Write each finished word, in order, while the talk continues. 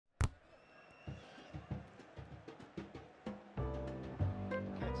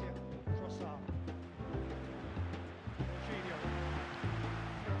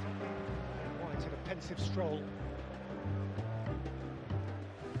pensive stroll.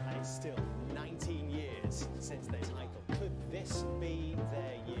 And it's still 19 years since their title. Could this be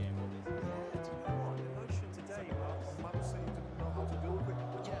their year? Yeah, do you know what? Emotion today, Man City didn't know how to deal with it.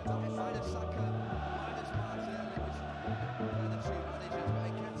 Yeah, minus Saka, minus Martinelli, they're the two managers, but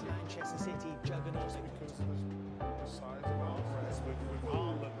Nketiah. Manchester City juggernauts. Because of the size of Alvarez with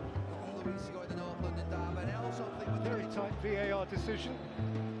Haaland. Luis going to North London Derby, and I also think with Very tight VAR decision.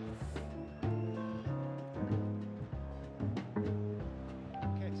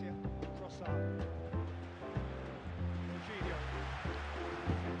 Nketiah, Trossard, Jorginho,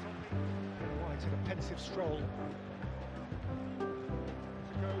 White in a pensive stroll. To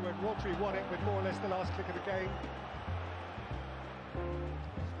go when Rodri won it with more or less the last click of the game.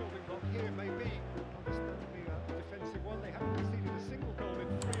 This building block here may be understandably a defensive one. They haven't conceded a single goal in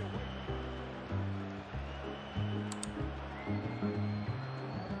 3 away.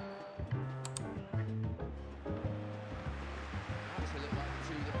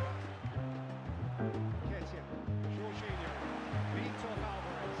 Jorginho, beats off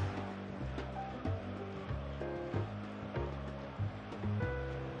Alvarez.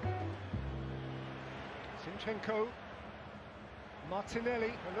 Zinchenko,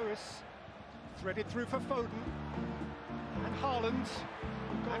 Martinelli, Lewis, threaded through for Foden, and Haaland,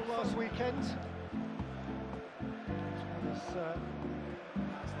 goal last weekend. I'll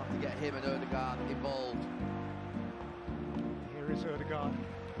have to get him and Ødegaard involved. Here is Ødegaard.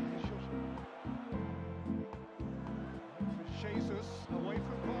 Jesus away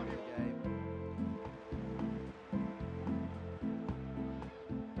from Guardiola.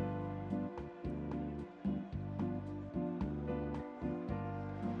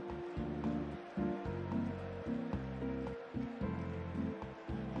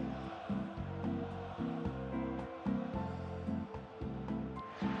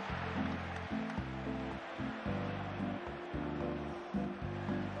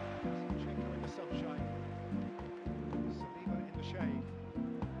 Zinchenko in the sunshine. Saliba in the shade.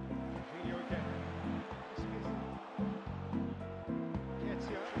 Jorginho again.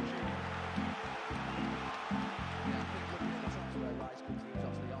 Nketiah. Yeah, I think looking at the transfer rights comes things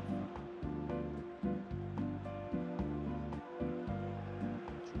off the off.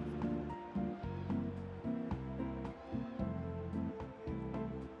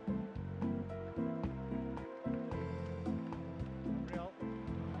 Real.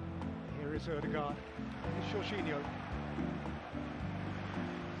 Here is Ødegaard. Here's Jorginho.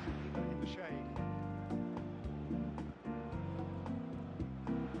 In the shade.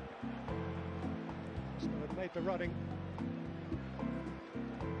 Arsenal have made the running.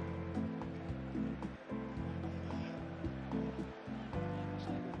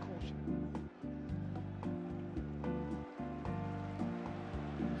 Stay with caution.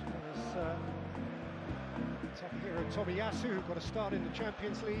 As well as attacker hero Tomiyasu, who got a start in the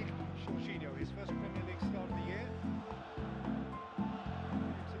Champions League. Jorginho, his first Premier League start of the year.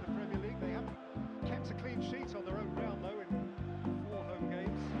 To the Premier League, they haven't kept a clean sheet on their own ground though in 4 home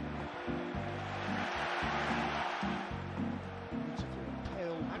games. Beautiful,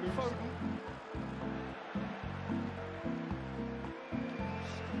 pale and Foden.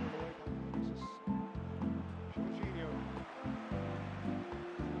 Jorginho.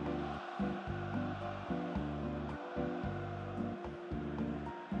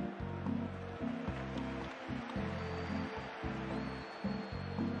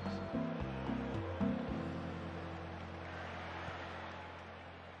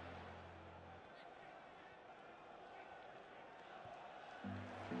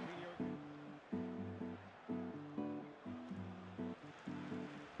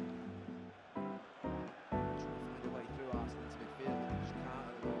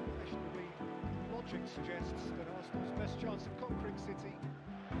 Logic suggests that Arsenal's best chance of conquering City.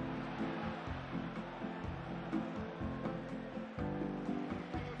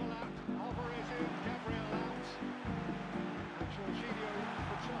 Overlap, Alvarez in, Gabriel out. And Jorginho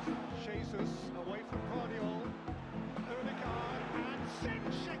for Trossard. Jesus away from Guardiola. Ødegaard and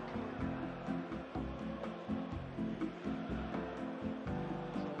Zinchenko.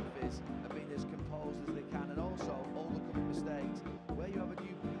 Trophies have been as composed as they can, and also overcoming mistakes. Where you have a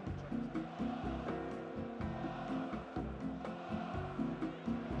new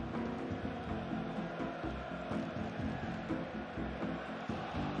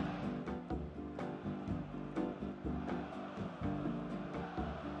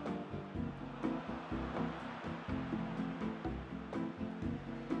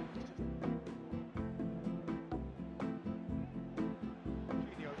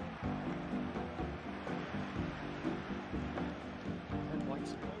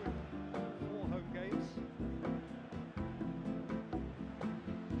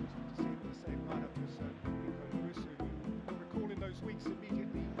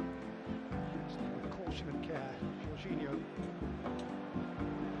Jorginho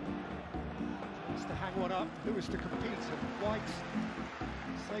tries to hang one up. Lewis to compete, and White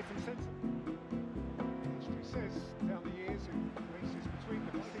safe and sensible. History says down the years in races between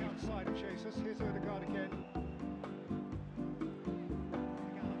the perceived side of Jesus. Here's Ødegaard again.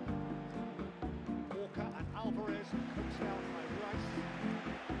 Walker and Alvarez comes down by Rice.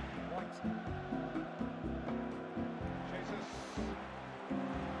 White. Jesus.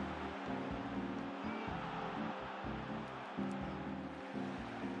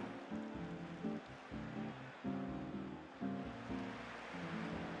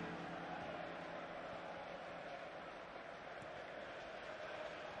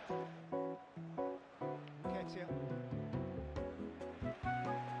 Ketia.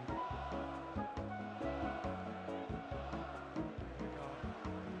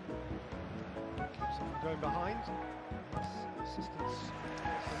 Keeps it from going behind. Assistance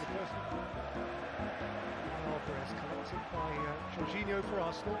from the person. Alvarez collected by Jorginho for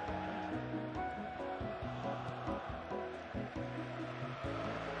Arsenal.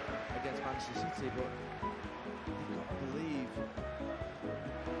 Against Manchester City, but you've got to believe.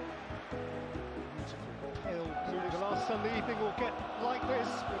 Beautiful pale blue. The last Sunday evening will get like this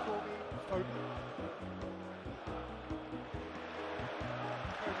before the Foden.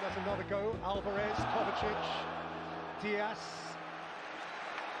 Foden has another go. Alvarez, Kovacic, Diaz.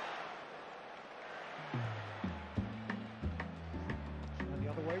 And the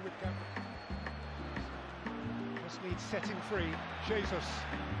other way with Gabriel. Just needs setting free. Jesus.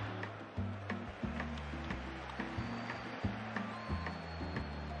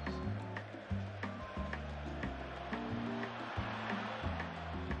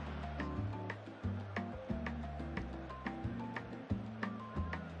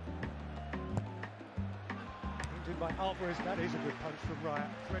 By Alvarez, that is a good punch from Raya.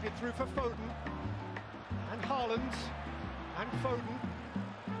 Threaded through for Foden, and Haaland, and Foden.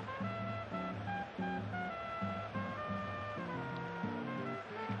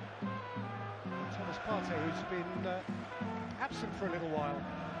 Thomas Partey, who's been absent for a little while.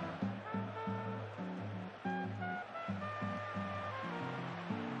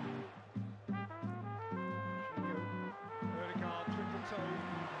 Ødegaard, triple toe.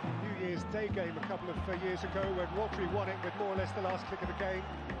 New Year's Day game a couple of years ago when Rodri won it with more or less the last kick of the game.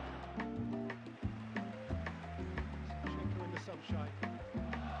 Zinchenko in the sunshine.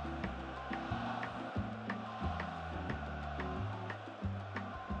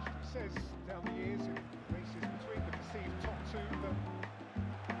 History says down the years in races between the perceived top two that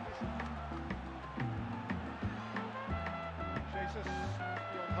Jesus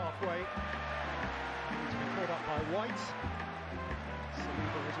beyond halfway. He's been caught up by White.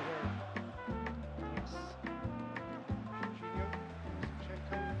 Saliba is aware. Yes. Jorginho.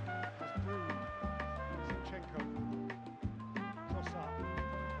 Zinchenko has brewed. Zinchenko. Cross up.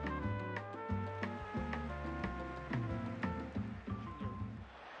 Jorginho.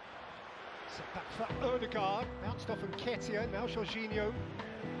 Set back for Ødegaard. Bounced off from Ketia. Now Jorginho.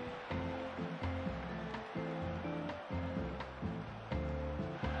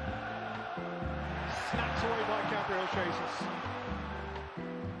 Snapped away by Gabriel Jesus.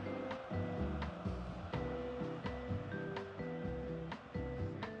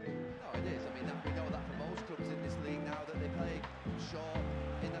 Short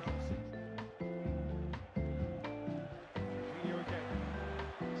in their own season. Jorginho again.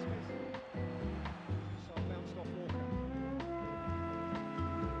 Smith. So bounced off Walker.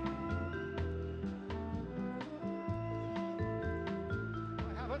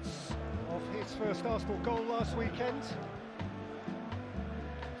 Havertz off his first Arsenal goal last weekend.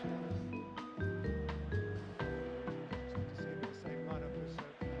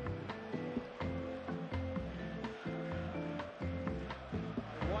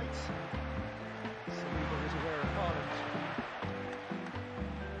 Saliba is aware of Haaland.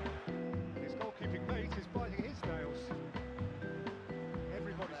 His goalkeeping mate is biting his nails.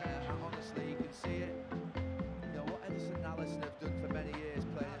 Everybody's anxious. Honestly, you can see it. You know, what Ederson and Alisson have done for many years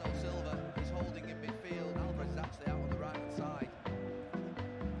playing. Silva is holding in midfield. Alvarez is actually out on the right hand side.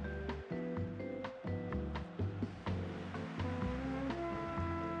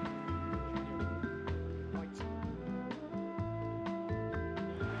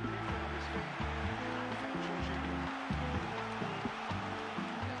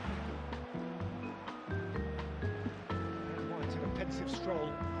 Pensive stroll,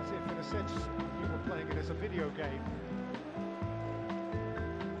 as if in a sense you were playing it as a video game.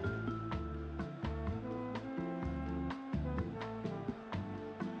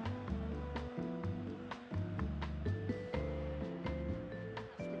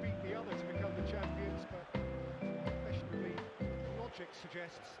 Has to beat the other to become the champions, but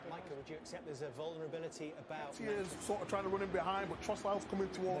suggests. Michael, would you accept there's a vulnerability about... He is sort of trying to run in behind, but Trossard's coming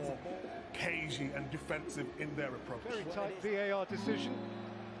towards more cagey and defensive in their approach. Very tight VAR decision.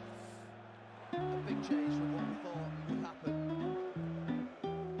 A big change from what we thought would happen.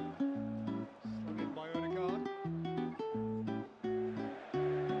 Slung in by Odegaard.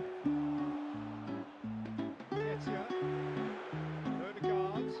 Ketia.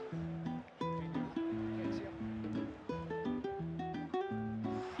 Odegaard. Ketia.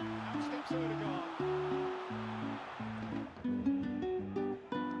 Out steps Odegaard.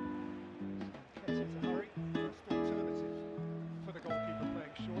 Ketia to hurry. First alternative for the goalkeeper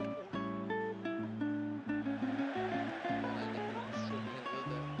playing short.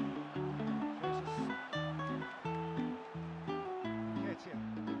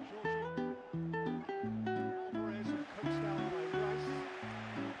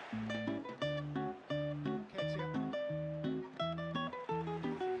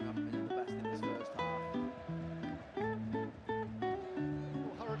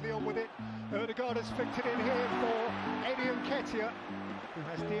 With it, Odegaard has flicked it in here for Eddie Nketiah, who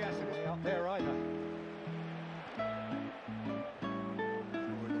has Diaz and is out there either.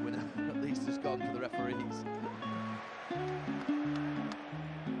 The winner at least has gone for the referees.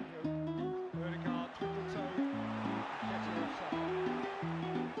 Odegaard, triple toe, Nketiah offside.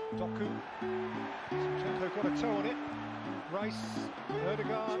 Doku, Zinchenko got a toe on it. Rice,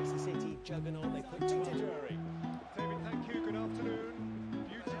 Odegaard. Manchester City juggernaut, they put two to Drury. David, thank you, good afternoon.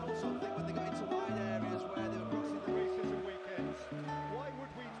 Something when they got into wide areas where they were crossing the Races and weekends. Why would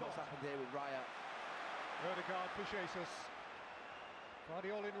we What's not? happened here with Raya? Odegaard for Jesus.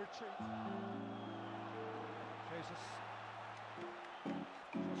 Guardiola in retreat. Jesus.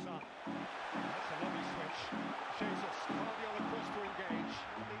 Trossard. That's a lovely switch. Jesus. Guardiola across to engage.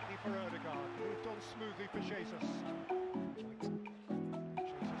 Neatly for Odegaard. Moved on smoothly for Jesus.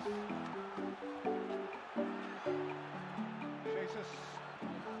 Jesus.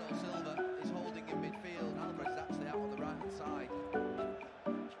 Silva is holding in midfield. Alvarez is actually out on the right hand side. Another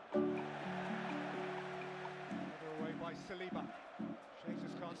away by Saliba.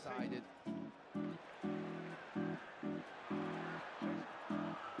 Jesus can't Decided.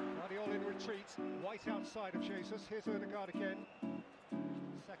 Guardiola in retreat. White outside of Jesus. Here's Odegaard again.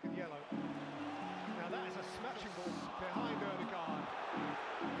 Second yellow. Now that is a smashing ball behind Odegaard.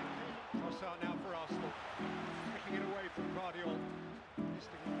 Trossard now for Arsenal. Flicking it away from Guardiola.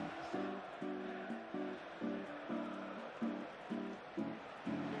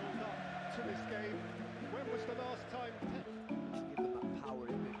 Build up to this game. When was the last time To give them that power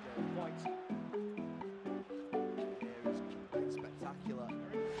in midfield. White? Here is spectacular.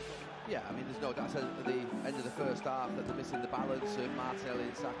 Yeah, I mean, there's no doubt. I said at the end of the first half that they're missing the balance of Martinelli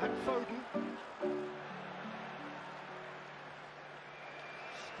and Saka. And Foden.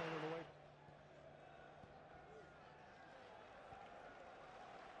 Stolen away.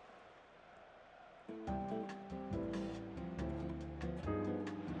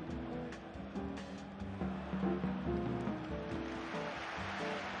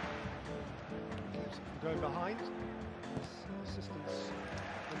 Go behind. Assistance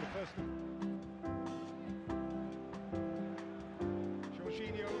in the person.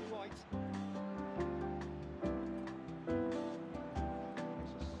 Jorginho and White.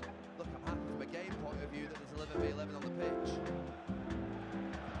 Look, I'm happy from a game point of view that there's 11v11 on the pitch.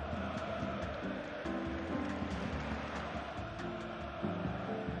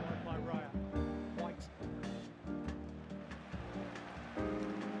 Wide by Raya. White.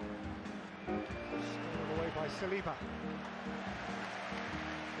 Stolen away by Saliba.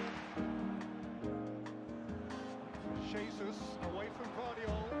 Jesus away from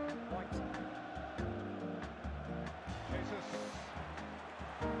Guardiola. White. Jesus.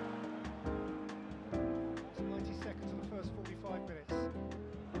 It's 90 seconds of the first 45 minutes.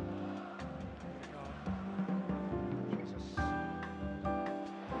 Jesus.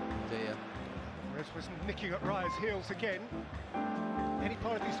 Dear. Perez was nicking at Raya's heels again. Any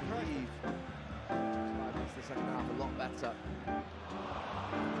part of this surprise? Leave. 5 minutes the second half, a lot better.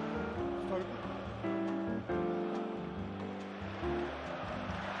 Foden.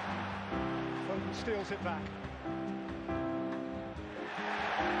 Foden steals it back.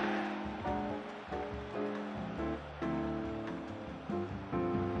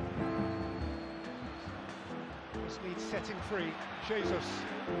 This needs setting free. Jesus.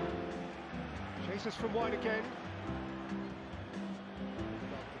 Jesus from wide again.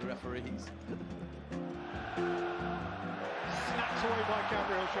 For the referees. Snapped away by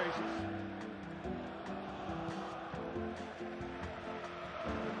Gabriel Jesus.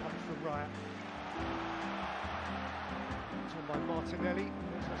 Good punch from Raya. Taken by Martinelli.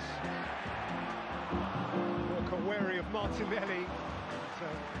 Walker wary of Martinelli.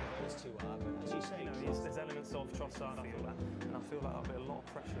 Those two are, but as you say, there's elements of Trossard, I feel that, and I feel like that'll be a lot of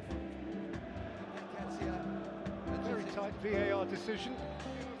pressure for him. Very tight VAR decision.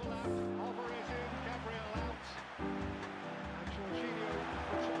 Alvarez in, Gabriel out. And Jorginho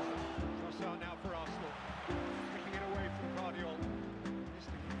for Trossard now for Arsenal. Flicking it away from Guardiola.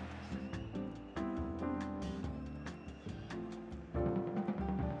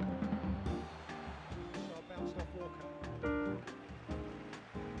 Trossard bounced off Walker.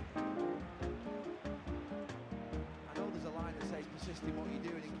 I know there's a line that says persisting what you're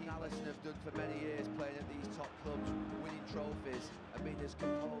doing, and Allison have done for many years, playing at these top clubs, winning trophies, and being as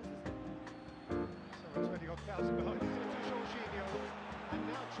composed as they. So it's 20,000 behind to Jorginho, and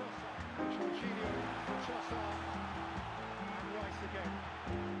now Trossard. Jorginho for Trossard, and Rice again.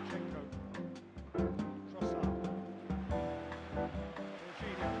 Chenko. Trossard.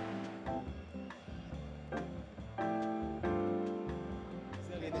 Jorginho.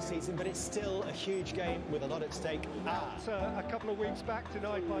 early in the season, but it's still a huge game with a lot at stake. A couple of weeks back,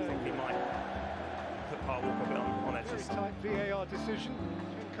 denied by I think he might put Walker a bit on edge very this time. tight VAR decision.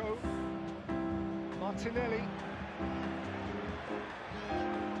 Chenko. Martinelli.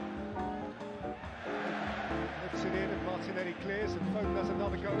 Lifts it in and Martinelli clears and Foden has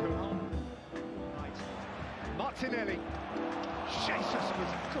another go. Right. Martinelli. Jesus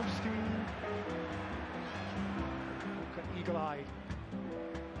was ghosting. Eagle-eyed.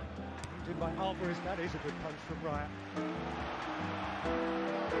 In by Alvarez, that is a good punch from Raya.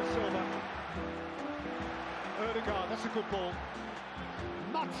 Silva. Erdegaard, that's a good ball.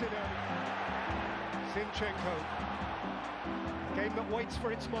 Martinelli. Zinchenko. Game that waits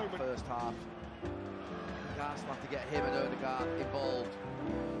for its moment. First half. Arsenal have to get him and Erdegaard involved.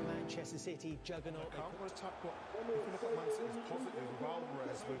 Manchester City juggernaut. Counter-attack, but if you look at Man City's positive with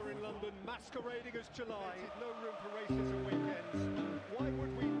Alvarez. We're in London, masquerading as July. No room for races and weekends. Why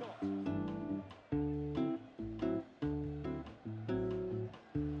would we not?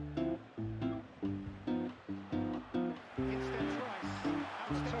 Instead, Rice.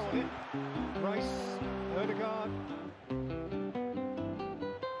 Out to toe on it. Rice, Erdegaard.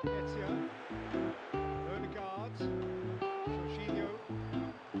 Etched. Erdegaard. Jorginho.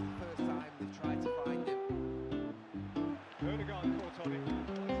 First time they've tried to find him. Erdegaard caught on it.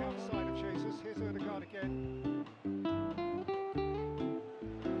 He's outside of Jesus. Here's Erdegaard again.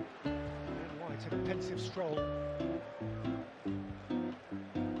 And White in a pensive stroll.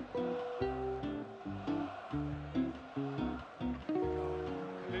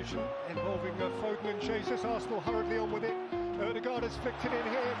 Collision involving Foden and Jesus. Arsenal hurriedly on with it. Erdegaard has flicked it in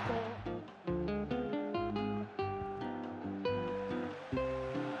here for...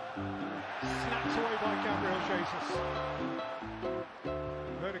 Snapped away by Gabriel Jesus.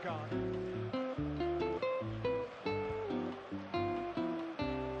 Erdegaard.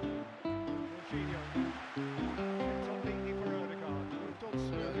 Jorginho. Picked up neatly for Erdegaard. Moved on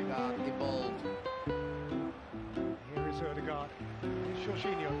smoothly. Erdegaard involved. Here is Erdegaard. Here's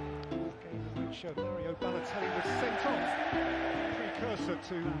Jorginho. Game in which Mario Balotelli was sent off. Precursor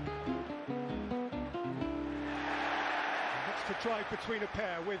to... Looks to drive between a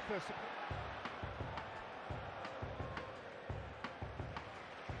pair with...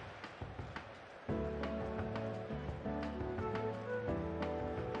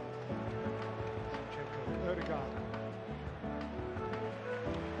 Erdegaard.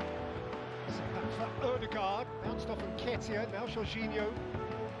 Back for Erdegaard, bounced off Nketiah, now Jorginho.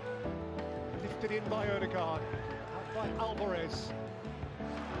 Lifted in by Erdegaard, out by Alvarez.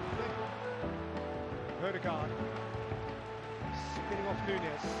 Erdegaard, spinning off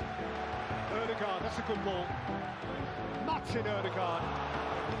Nunez. Erdegaard, that's a good ball. Martin Erdegaard.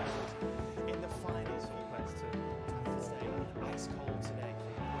 In the finest few players to stay ice cold today.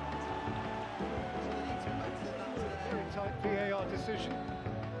 Very tight VAR decision.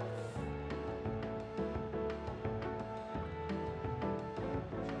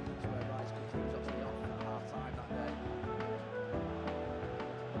 That's where Rice comes through, obviously off at half time that day.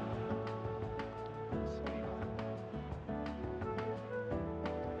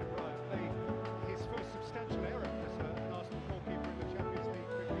 Right, made his first substantial error as an Arsenal goalkeeper in the Champions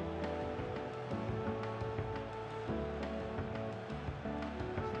League.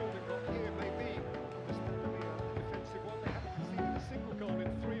 Building block here may be understandably a defensive one. They haven't conceded a single goal in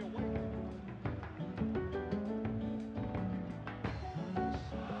 3 away games.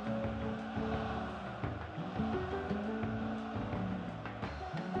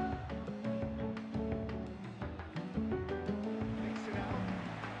 Makes it out.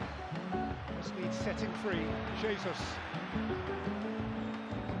 Just needs setting free. Jesus. Premier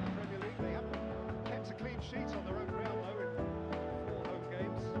League, they haven't kept a clean sheet on their own ground though in 4 home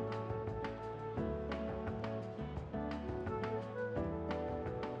games.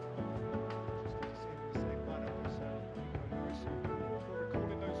 Just in the same lineup as Lewis, who you're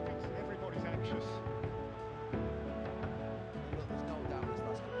recalling those weeks and everybody's anxious. Look, there's no doubt this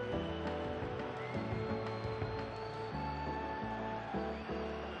last couple of years.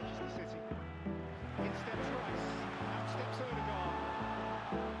 Manchester City. In steps Rice, out steps Odegaard.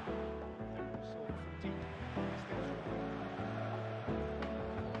 Liverpool saw from deep. In steps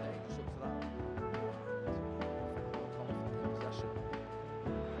More dangerous up to that. More confident in possession.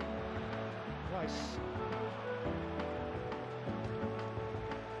 Rice.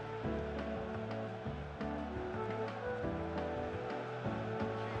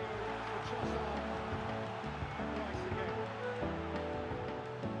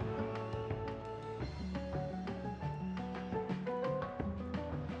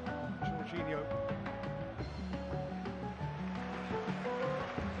 Jorginho.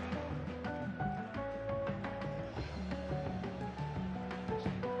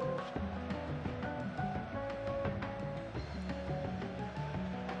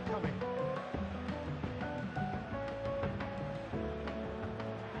 Coming.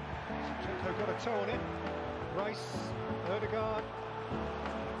 Zinchenko got a toe on it. Rice, Odegaard.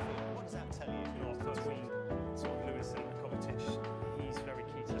 What does that tell you? Between sort of Lewis and Kovacic, he's very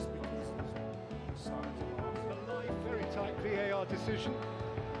key to us. The live, very tight VAR decision.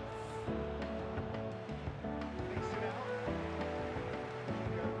 Thinks it out.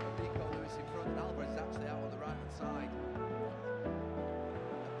 Nico Lewis in front, and Alvarez is actually out on the right-hand side. A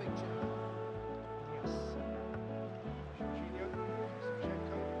big chip. Yes. Jorginho,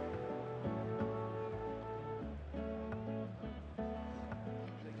 Zinchenko. I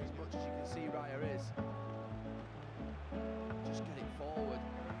think as much as you can see Raya is, just get it forward.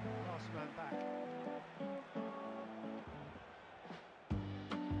 Last man back.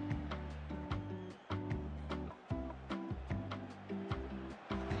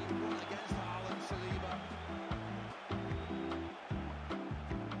 The run against Haaland, Saliba.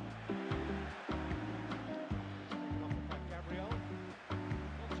 Taken off by Gabriel.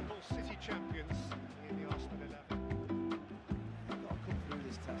 Multiple City champions in the Arsenal 11. They've got to come through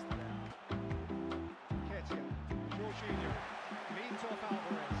this test now. Ketia, Jorginho, leads off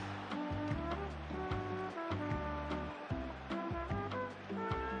Alvarez.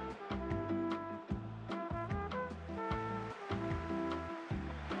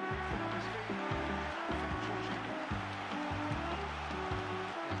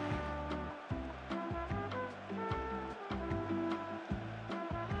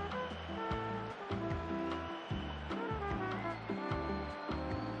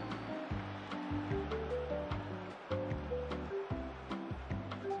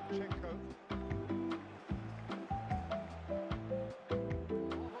 Zinchenko.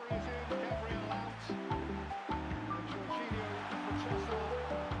 Alvarez in, Gabriel out. And Jorginho for Trossard.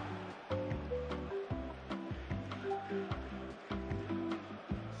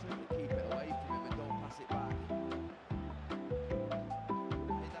 Certainly keep it away from him and don't pass it back.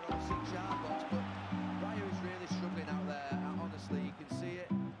 In their own 6-yard box, but Raya is really struggling out there. Honestly, you can see it.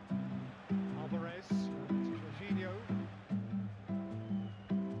 Alvarez to Jorginho.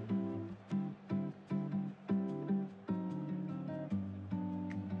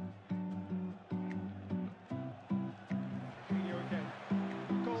 Jorginho again.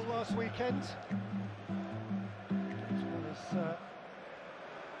 Goal last weekend. As well as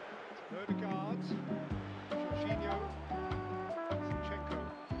Odegaard, Jorginho, Zinchenko.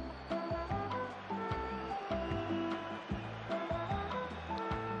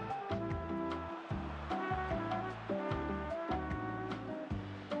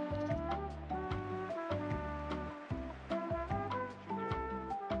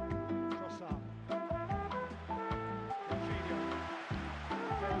 Trossard. Jorginho.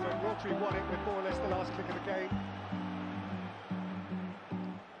 Rodri won it with more or less the last kick of the game.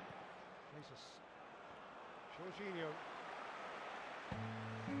 Jesus. Jorginho.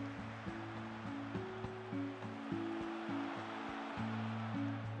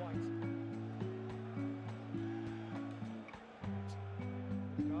 White.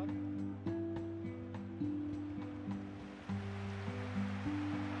 Odegaard.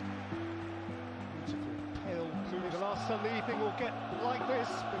 Beautiful pale blue. The last Sunday evening will get like this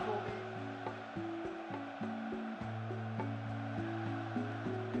before the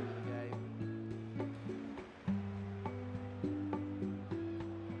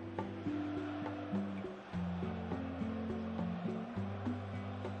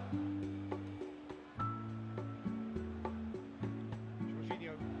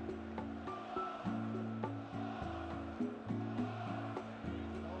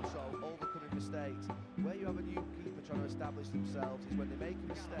mistakes. Where you have a new keeper trying to establish themselves is when they make a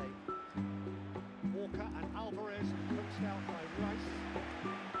mistake. Walker and Alvarez coached out by Rice.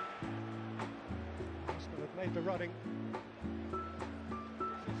 Arsenal have made the running.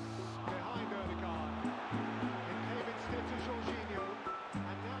 Behind Odegaard. It came instead to Jorginho.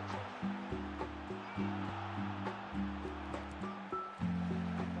 And now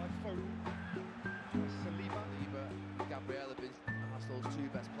by Foden. Saliba. Gabriel have been Arsenal's two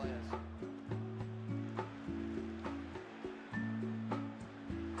best players.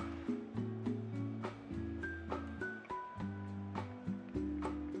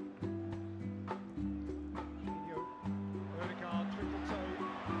 Odegaard, triple toe.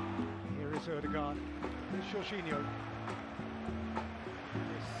 Here is Odegaard. Here's Jorginho.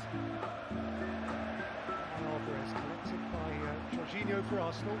 Alvarez collected by Jorginho for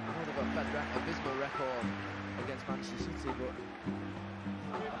Arsenal. Kind of a abysmal record against Manchester City, but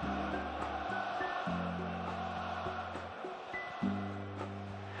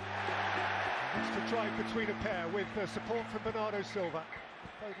It's to drive between a pair with support from Bernardo Silva.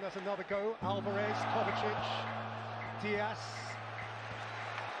 Foden has another go. Alvarez, Kovacic, Diaz.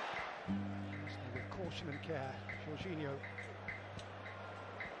 With caution and care, Jorginho.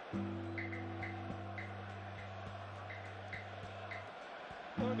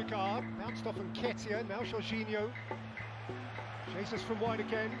 Odegaard bounced off Nketiah, now Jorginho. Jesus from wide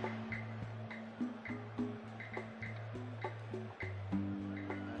again.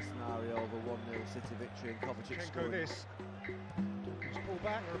 scenario of a 1-0 City victory and Kovacic Chenko scoring. this. Pull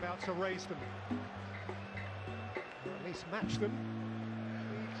back, we're about to raise them. Or at least match them.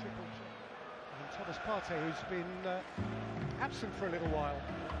 And Thomas Partey, who's been absent for a little while.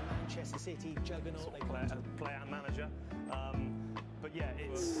 Manchester City juggernaut. Sort of player and manager. But yeah,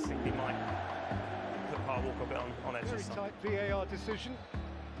 I think he might put Kyle Walker a bit on edge. Very tight VAR decision.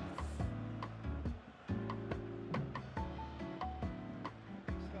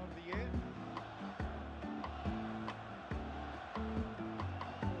 Start of the year.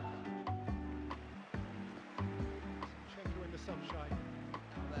 Chenko in the sunshine.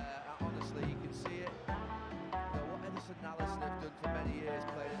 Honestly, you can see it. What Edison and Alisson have done for many years,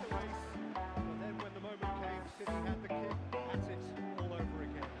 playing in the Race. But then when the moment came, City had the kick, at it all over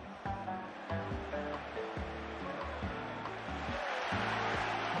again.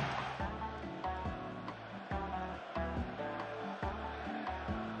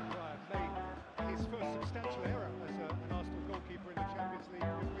 Brian made his first substantial error as an Arsenal goalkeeper in the Champions League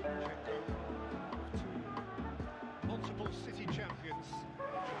with Chenko, of two multiple City champions.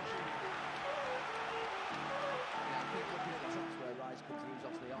 I think looking at the transfer, Rice comes who's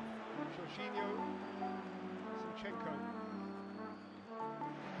obviously off. Jorginho, Zinchenko.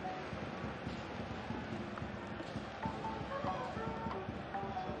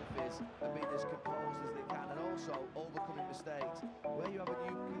 Are being as composed as they can and also overcoming mistakes. Where you have a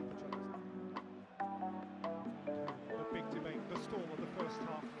new keeper trying to... The big debate, the storm of the first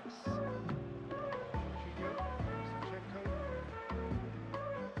half, yes. Jorginho, Zinchenko.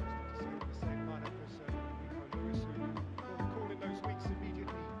 It's not the same lineup as Nico Lewis, who will recall in those weeks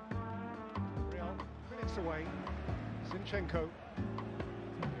immediately. Real minutes away. Zinchenko.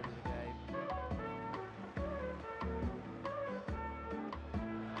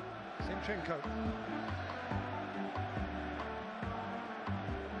 Zinchenko.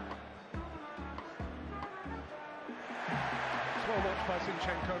 It's well watched by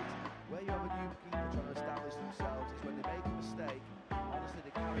Zinchenko. Where you have a new keeper trying to establish themselves is when they make a mistake. Honestly,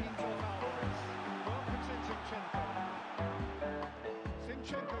 they carry Beans off Alvarez. Welcomes in Zinchenko.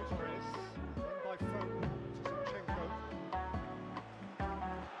 Zinchenko's press. Then by Foden to Zinchenko.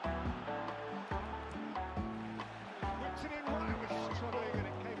 Whips it in. Ryan was struggling and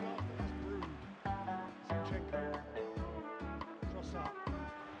it came last. It has Brood. Zinchenko. Trossard.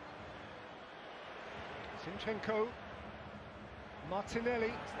 Zinchenko.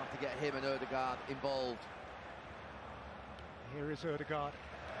 Martinelli. Just have to get him and Odegaard involved. Here is Odegaard.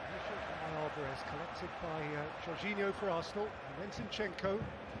 By Alvarez, collected by Jorginho for Arsenal, and then Zinchenko.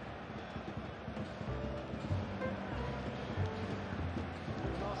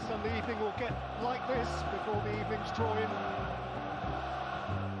 Last Sunday evening will get like this before the evening's draw-in.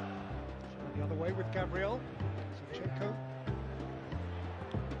 The other way with Gabriel. Zinchenko.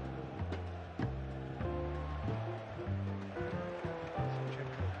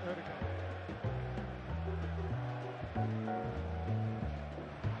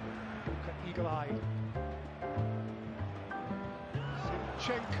 Eagle-eyed.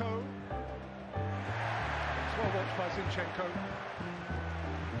 Zinchenko. It's well watched by Zinchenko.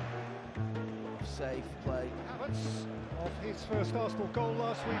 Safe play. Havertz, of his first Arsenal goal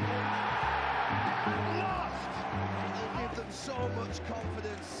last weekend. Last! It'll give them so much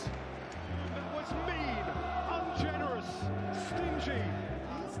confidence. That was mean, ungenerous, stingy.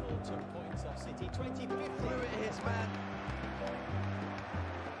 Arsenal took points off City 20-15. Threw it his man.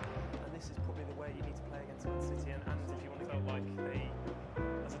 And this is probably the way you need to play against Man City, and if you want to feel like they,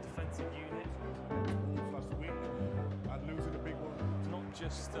 as a defensive unit, Last week, and losing a big one. not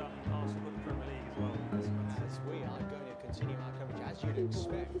just Arsenal but the Premier League as well. As we are going to continue our coverage as you'd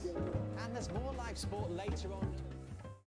expect. And there's more live sport later on.